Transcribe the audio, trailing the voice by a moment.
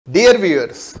Dear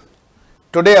viewers,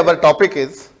 today our topic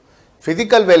is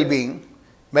physical well-being,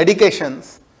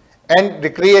 medications and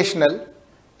recreational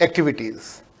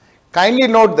activities. Kindly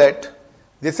note that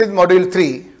this is module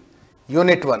 3,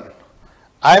 unit 1.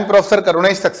 I am Professor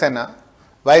Karunesh Saxena,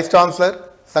 Vice Chancellor,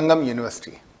 Sangam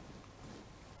University.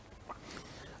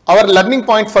 Our learning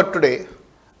points for today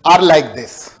are like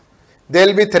this. There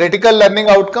will be theoretical learning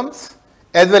outcomes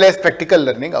as well as practical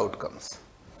learning outcomes.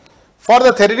 For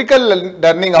the theoretical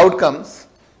learning outcomes,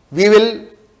 we will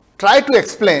try to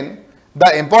explain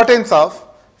the importance of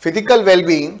physical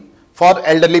well-being for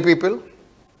elderly people.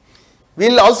 We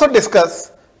will also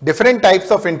discuss different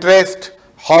types of interest,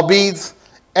 hobbies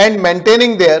and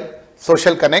maintaining their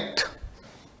social connect.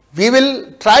 We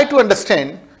will try to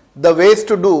understand the ways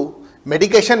to do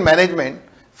medication management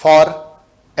for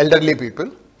elderly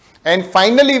people. And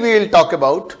finally, we will talk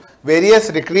about various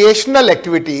recreational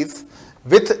activities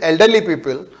with elderly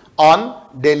people on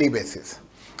daily basis.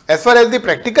 As far as the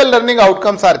practical learning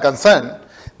outcomes are concerned,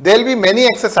 there will be many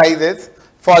exercises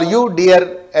for you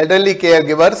dear elderly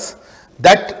caregivers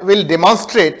that will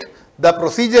demonstrate the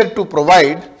procedure to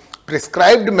provide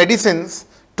prescribed medicines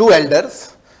to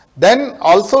elders, then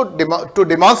also to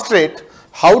demonstrate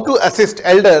how to assist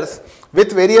elders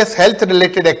with various health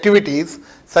related activities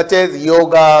such as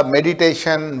yoga,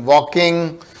 meditation,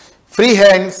 walking, free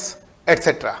hands,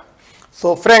 etc.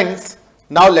 So friends,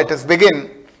 now let us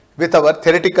begin with our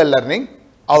theoretical learning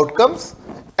outcomes,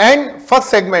 and first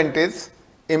segment is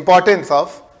importance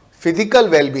of physical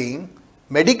well-being,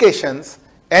 medications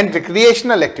and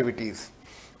recreational activities.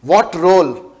 What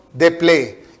role they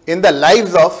play in the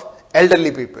lives of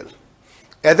elderly people.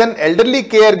 As an elderly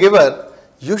caregiver,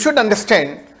 you should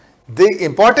understand the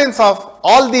importance of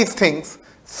all these things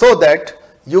so that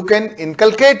you can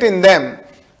inculcate in them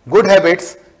good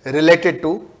habits related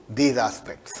to these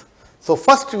aspects. So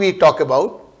first we talk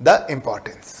about the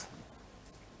importance.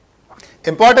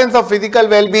 Importance of physical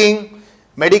well-being,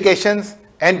 medications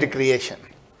and recreation.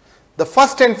 The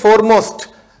first and foremost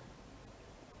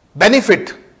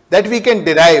benefit that we can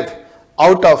derive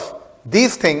out of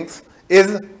these things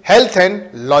is health and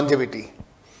longevity.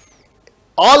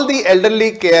 All the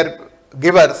elderly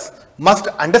caregivers must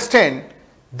understand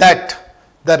that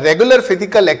the regular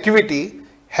physical activity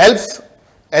helps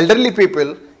elderly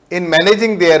people in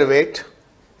managing their weight,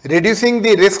 reducing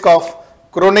the risk of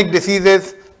chronic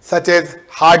diseases such as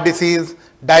heart disease,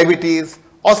 diabetes,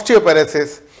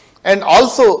 osteoporosis, and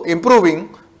also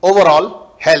improving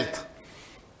overall health.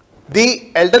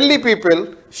 The elderly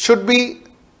people should be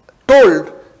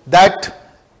told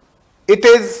that it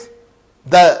is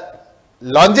the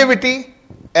longevity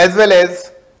as well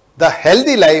as the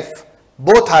healthy life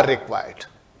both are required.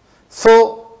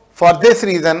 So for this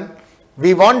reason,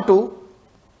 we want to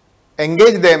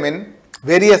engage them in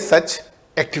various such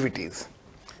activities.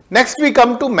 Next we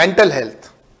come to mental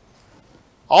health.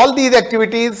 All these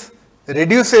activities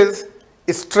reduces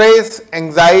stress,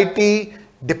 anxiety,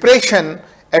 depression,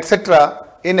 etc.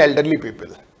 in elderly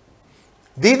people.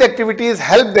 These activities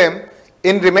help them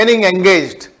in remaining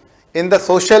engaged in the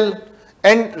social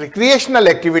and recreational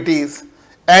activities,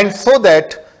 and so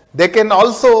that they can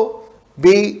also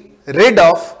be rid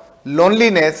of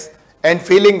loneliness and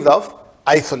feelings of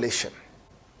isolation.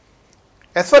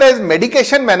 As far as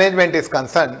medication management is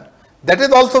concerned, that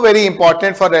is also very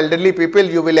important for elderly people.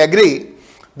 You will agree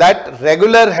that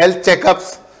regular health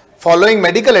checkups following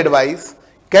medical advice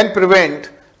can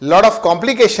prevent a lot of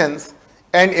complications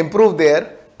and improve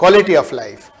their quality of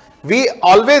life. We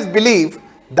always believe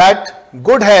that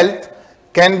good health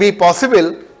can be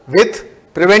possible with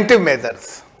preventive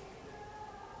measures.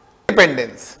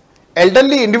 Independence.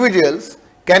 Elderly individuals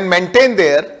can maintain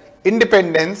their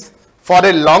independence for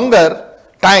a longer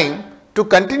time to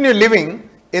continue living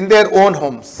in their own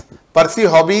homes, pursue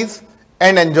hobbies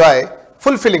and enjoy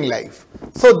fulfilling life.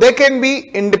 So they can be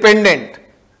independent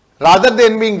rather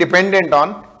than being dependent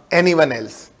on anyone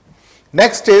else.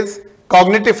 Next is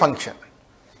cognitive function.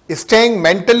 Staying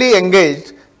mentally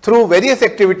engaged through various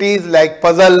activities like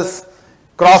puzzles,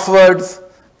 crosswords,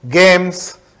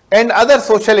 games and other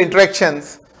social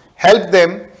interactions help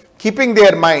them keeping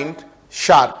their mind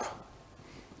sharp.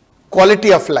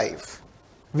 Quality of life.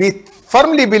 We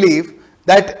firmly believe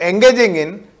that engaging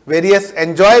in various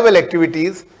enjoyable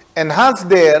activities enhance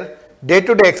their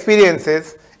day-to-day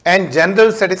experiences and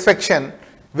general satisfaction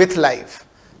with life.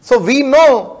 So we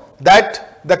know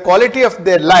that the quality of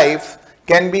their life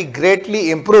can be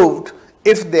greatly improved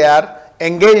if they are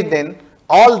engaged in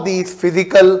all these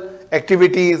physical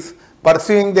activities,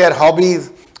 pursuing their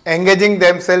hobbies, engaging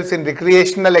themselves in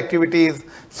recreational activities,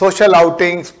 social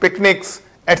outings, picnics,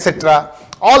 etc.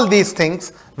 All these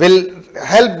things will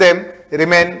help them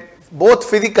remain both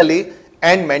physically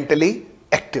and mentally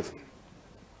active.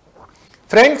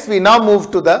 Friends, we now move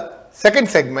to the second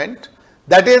segment,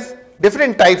 that is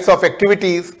different types of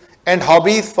activities and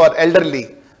hobbies for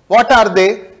elderly. What are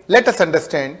they? Let us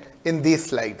understand in these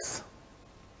slides.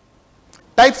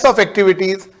 Types of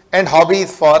activities and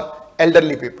hobbies for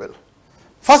elderly people.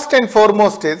 First and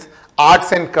foremost is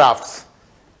arts and crafts.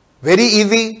 Very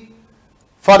easy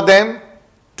for them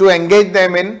to engage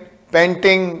them in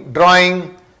painting,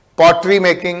 drawing, pottery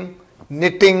making,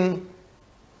 knitting,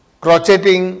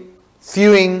 crocheting,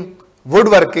 sewing,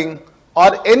 woodworking,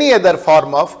 or any other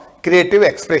form of creative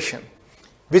expression,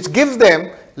 which gives them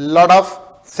a lot of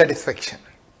satisfaction.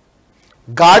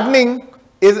 Gardening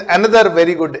is another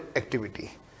very good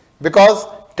activity, because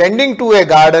tending to a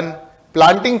garden,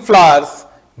 planting flowers,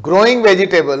 growing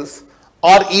vegetables,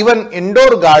 or even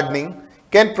indoor gardening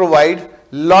can provide a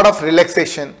lot of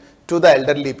relaxation to the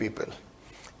elderly people.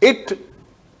 It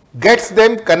gets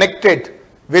them connected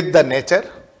with the nature.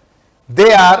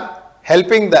 They are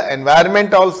helping the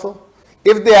environment also.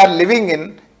 If they are living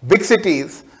in big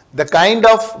cities, the kind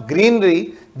of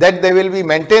greenery that they will be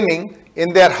maintaining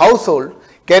in their household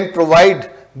can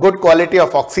provide good quality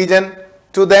of oxygen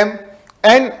to them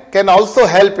and can also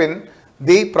help in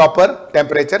the proper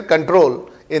temperature control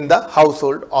in the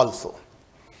household also.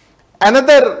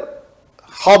 Another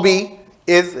hobby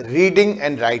is reading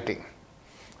and writing.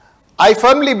 I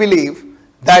firmly believe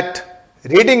that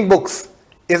reading books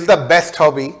is the best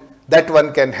hobby that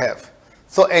one can have.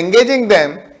 So engaging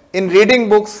them in reading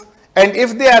books, and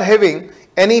if they are having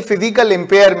any physical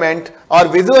impairment or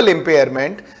visual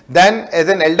impairment, then as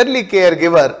an elderly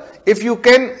caregiver, if you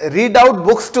can read out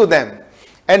books to them,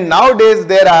 and nowadays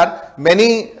there are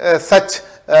many such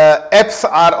apps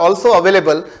are also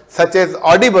available, such as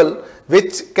Audible,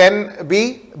 which can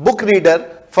be book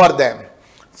reader for them.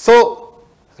 So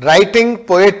writing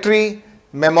poetry,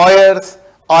 memoirs,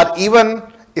 or even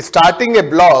starting a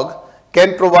blog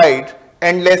can provide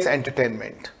endless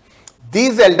entertainment.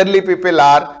 These elderly people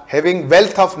are having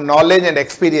wealth of knowledge and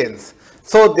experience,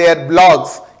 so their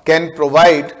blogs can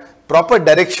provide proper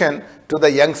direction to the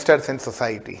youngsters in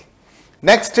society.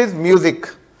 Next is music.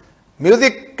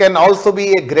 Music can also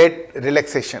be a great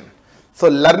relaxation. So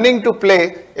learning to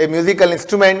play a musical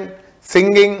instrument,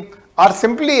 singing, or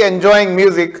simply enjoying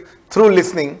music through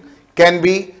listening can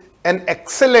be an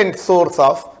excellent source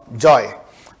of joy.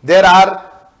 There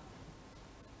are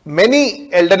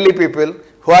many elderly people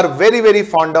who are very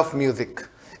fond of music,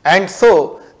 and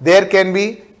so there can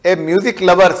be a music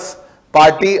lovers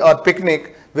party or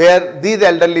picnic where these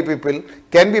elderly people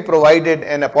can be provided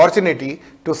an opportunity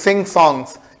to sing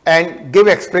songs and give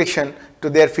expression to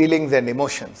their feelings and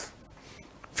emotions.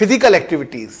 Physical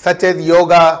activities such as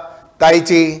yoga, tai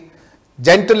chi,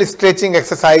 gentle stretching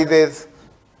exercises,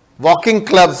 walking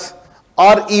clubs,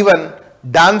 or even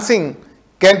dancing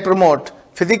can promote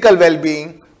physical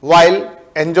well-being while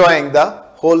enjoying the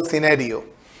whole scenario.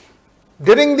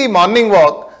 During the morning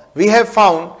walk, we have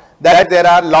found that there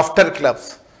are laughter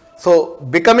clubs. So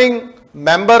becoming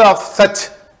member of such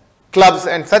clubs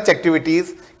and such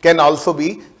activities can also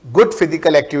be good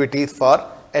physical activities for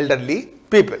elderly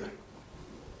people.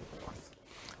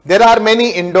 There are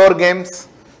many indoor games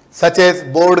such as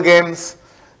board games,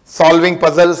 solving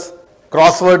puzzles,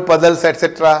 crossword puzzles,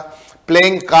 etc.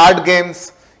 Playing card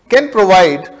games can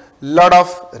provide lot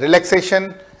of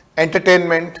relaxation,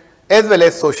 entertainment, as well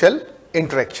as social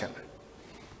interaction.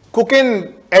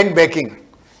 Cooking and baking.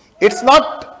 It's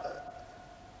not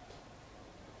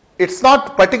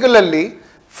particularly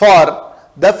for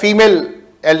the female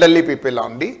elderly people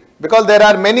only, because there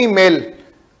are many male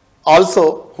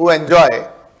also who enjoy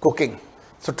cooking.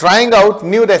 So trying out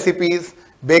new recipes,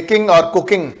 baking or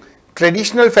cooking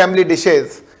traditional family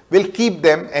dishes will keep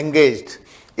them engaged.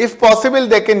 If possible,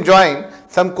 they can join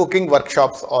some cooking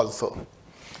workshops also.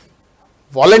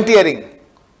 Volunteering.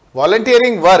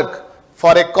 Volunteering work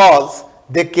for a cause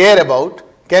they care about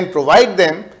can provide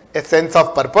them a sense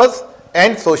of purpose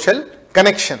and social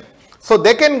connection. So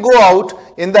they can go out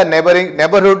in the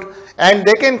neighborhood and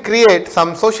they can create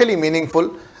some socially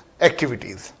meaningful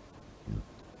activities.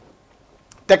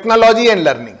 Technology and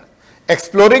learning.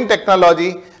 Exploring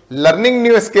technology, learning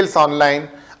new skills online,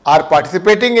 or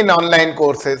participating in online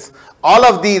courses, all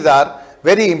of these are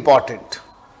very important.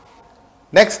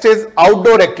 Next is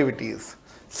outdoor activities.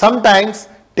 Sometimes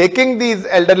taking these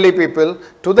elderly people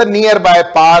to the nearby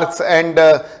parks and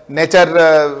nature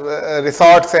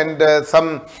resorts and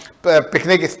some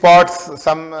picnic spots,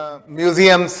 some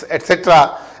museums,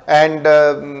 etc.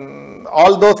 and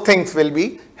all those things will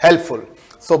be helpful.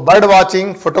 So bird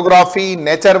watching, photography,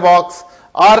 nature walks,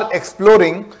 or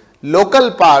exploring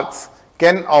local parks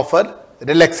can offer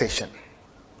relaxation.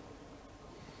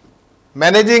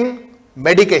 Managing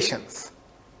medications.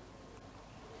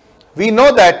 We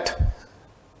know that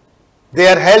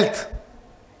their health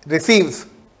receives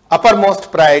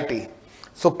uppermost priority.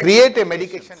 So create a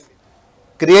medication.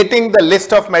 Creating the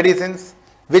list of medicines,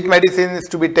 which medicine is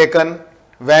to be taken,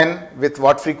 when, with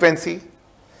what frequency.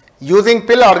 Using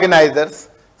pill organizers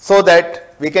so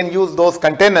that we can use those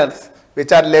containers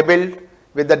which are labeled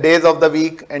with the days of the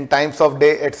week and times of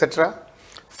day, etc.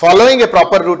 Following a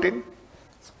proper routine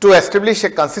to establish a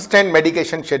consistent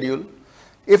medication schedule.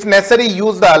 If necessary,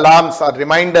 use the alarms or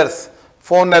reminders,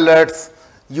 phone alerts,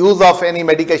 use of any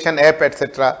medication app,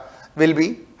 etc. will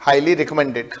be highly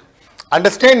recommended.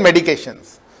 Understand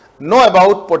medications. Know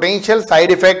about potential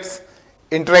side effects,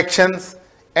 interactions,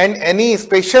 and any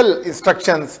special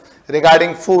instructions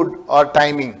regarding food or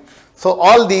timing. So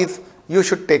all these you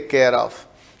should take care of.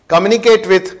 Communicate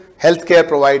with healthcare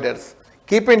providers.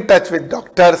 Keep in touch with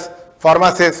doctors,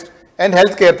 pharmacists, and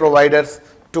healthcare providers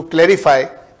to clarify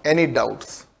any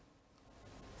doubts.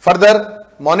 Further,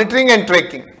 monitoring and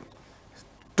tracking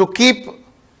to keep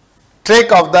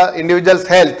track of the individual's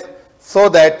health so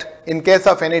that in case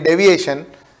of any deviation,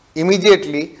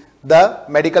 immediately the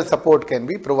medical support can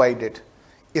be provided.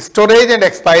 Storage and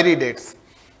expiry dates.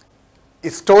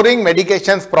 Storing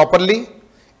medications properly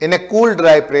in a cool,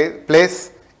 dry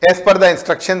place as per the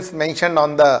instructions mentioned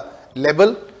on the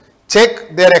label.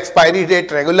 Check their expiry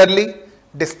date regularly.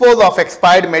 Dispose of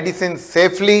expired medicines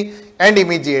safely and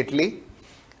immediately.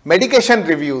 Medication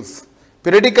reviews.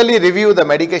 Periodically review the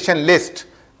medication list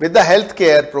with the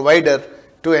healthcare provider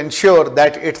to ensure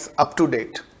that it's up to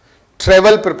date.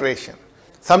 Travel preparation.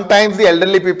 Sometimes the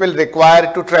elderly people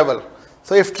require to travel.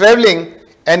 So if traveling,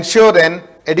 ensure an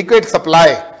adequate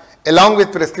supply along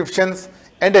with prescriptions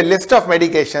and a list of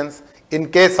medications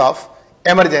in case of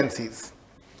emergencies.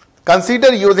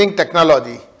 Consider using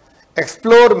technology.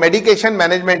 Explore medication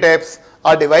management apps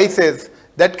or devices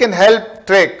that can help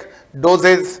track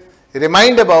doses,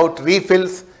 remind about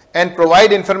refills, and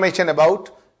provide information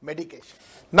about medication.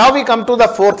 Now we come to the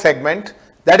fourth segment,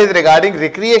 that is regarding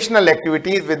recreational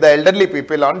activities with the elderly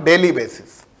people on daily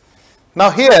basis. Now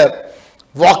here,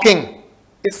 walking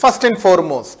is first and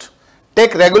foremost.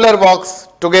 Take regular walks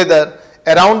together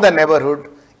around the neighborhood,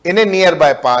 in a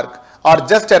nearby park, or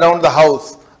just around the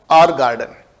house or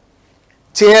garden.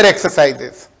 Chair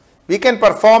exercises. We can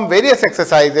perform various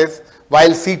exercises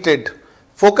while seated,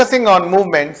 focusing on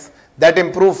movements that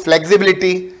improve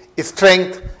flexibility,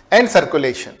 strength, and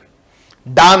circulation.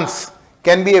 Dance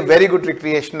can be a very good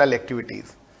recreational activity.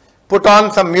 Put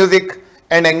on some music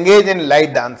and engage in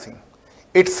light dancing.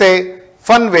 It's a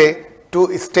fun way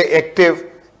to stay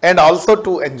active and also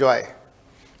to enjoy.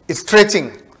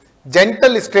 Stretching.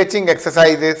 Gentle stretching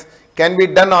exercises can be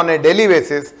done on a daily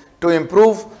basis to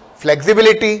improve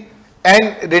flexibility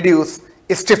and reduce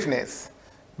stiffness.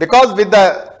 Because with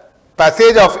the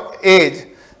passage of age,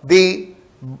 the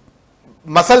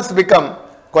muscles become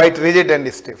quite rigid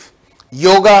and stiff.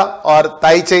 Yoga or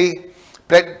Tai Chi.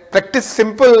 Practice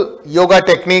simple yoga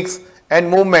techniques and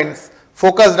movements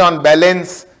focused on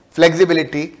balance,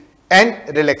 flexibility,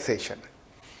 and relaxation.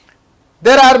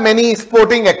 There are many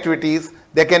sporting activities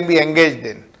they can be engaged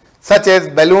in, such as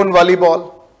balloon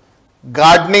volleyball.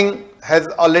 Gardening has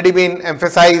already been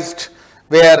emphasized,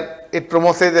 where it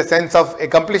promotes a sense of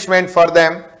accomplishment for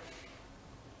them.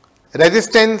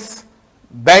 Resistance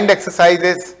band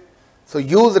exercises. So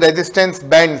use resistance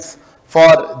bands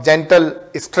for gentle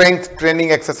strength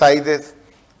training exercises.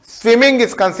 Swimming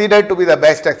is considered to be the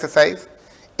best exercise.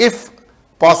 If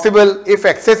possible, if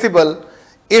accessible,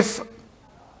 if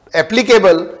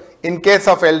applicable in case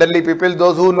of elderly people,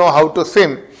 those who know how to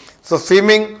swim. So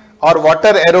swimming or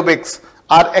water aerobics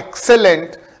are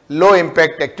excellent low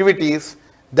impact activities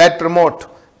that promote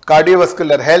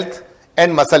cardiovascular health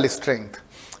and muscle strength.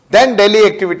 Then daily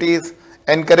activities,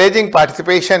 encouraging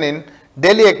participation in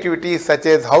daily activities such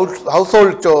as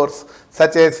household chores,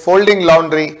 such as folding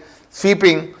laundry,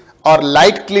 sweeping, or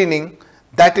light cleaning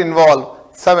that involve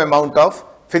some amount of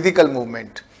physical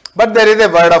movement. But there is a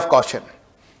word of caution.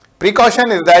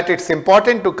 Precaution is that it's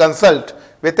important to consult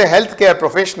with a healthcare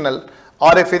professional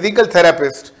or a physical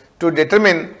therapist to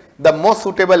determine the most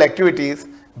suitable activities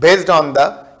based on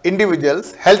the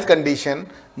individual's health condition,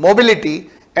 mobility,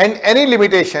 and any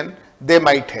limitation they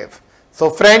might have. So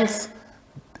friends,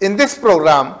 in this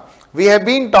program, we have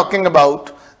been talking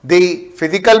about the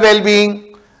physical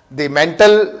well-being, the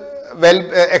mental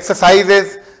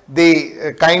exercises,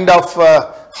 the kind of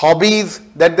hobbies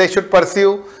that they should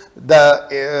pursue,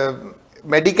 the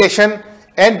medication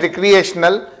and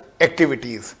recreational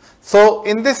activities. So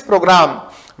in this program,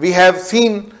 we have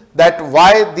seen that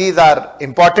why these are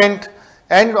important,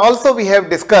 and also we have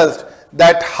discussed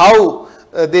that how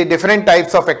the different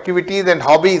types of activities and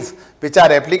hobbies which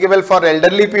are applicable for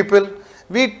elderly people.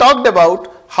 We talked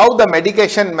about how the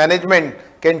medication management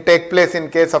can take place in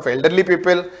case of elderly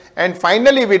people, and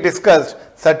finally we discussed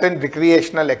certain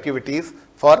recreational activities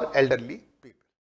for elderly.